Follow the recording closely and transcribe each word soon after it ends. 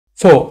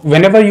So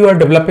whenever you are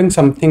developing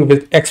something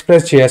with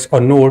Express.js or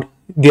Node,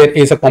 there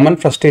is a common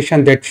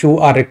frustration that you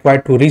are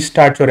required to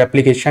restart your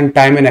application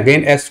time and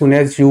again as soon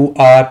as you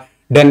are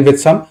done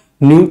with some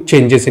new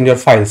changes in your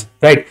files,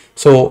 right?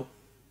 So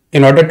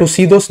in order to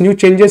see those new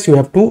changes, you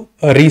have to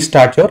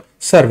restart your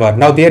server.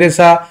 Now there is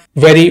a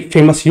very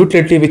famous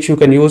utility which you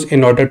can use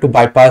in order to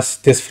bypass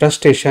this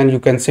frustration. You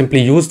can simply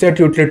use that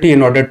utility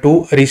in order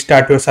to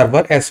restart your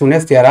server as soon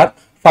as there are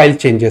file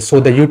changes. So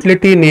the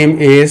utility name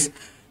is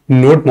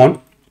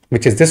Nodemon,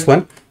 which is this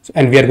one,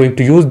 and we are going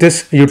to use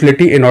this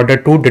utility in order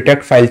to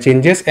detect file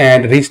changes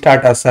and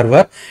restart our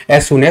server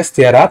as soon as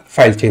there are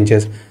file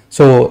changes.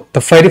 So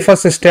the very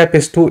first step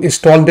is to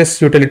install this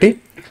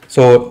utility.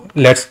 So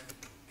let's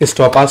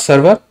stop our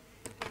server,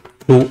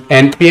 to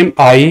npm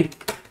I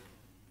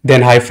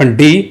then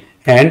 -d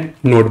and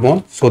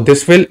Nodemon. So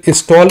this will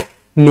install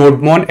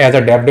Nodemon as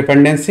a dev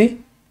dependency,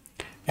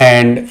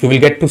 and you will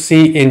get to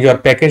see in your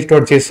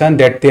package.json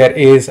that there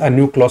is a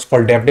new clause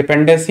called dev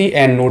dependency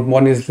and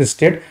Nodemon is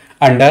listed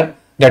under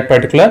that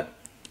particular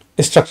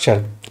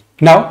structure.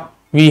 Now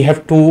we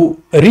have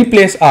to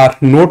replace our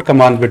node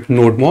command with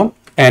Nodemon,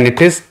 and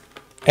it is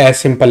as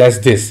simple as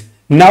this.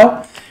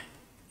 Now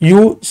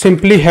you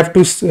simply have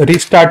to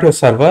restart your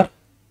server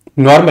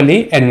normally,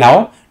 and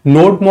now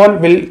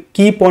Nodemon will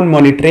keep on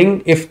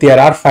monitoring if there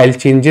are file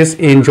changes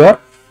in your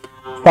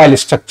file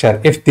structure.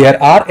 If there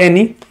are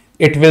any,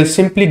 it will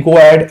simply go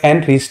ahead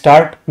and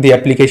restart the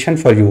application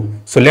for you.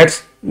 So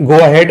let's go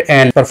ahead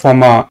and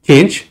perform a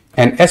change,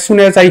 and as soon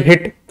as I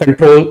hit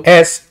Ctrl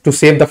S to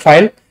save the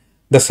file,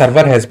 the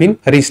server has been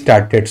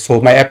restarted.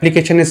 So my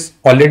application is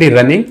already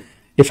running.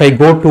 If I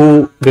go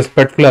to this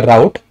particular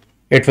route,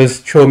 it will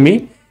show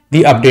me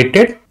the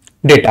updated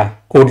data,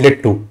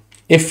 codelet 2.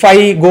 If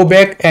I go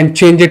back and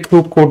change it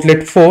to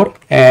codelet 4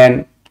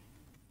 and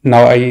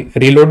now I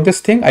reload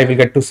this thing, I will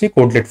get to see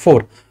codelet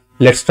 4.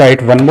 Let's try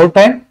it one more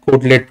time,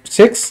 codelet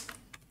 6,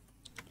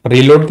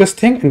 reload this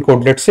thing and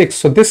codelet 6.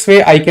 So this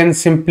way I can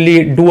simply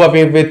do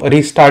away with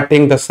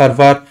restarting the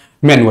server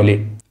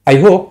manually. I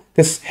hope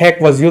this hack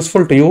was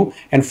useful to you,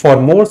 and for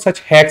more such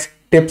hacks,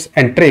 tips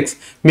and tricks,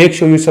 make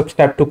sure you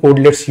subscribe to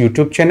Codelet's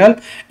YouTube channel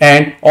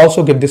and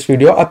also give this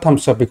video a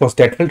thumbs up, because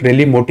that will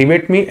really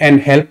motivate me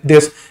and help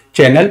this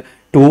channel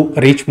to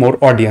reach more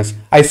audience.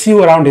 I see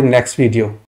you around in the next video.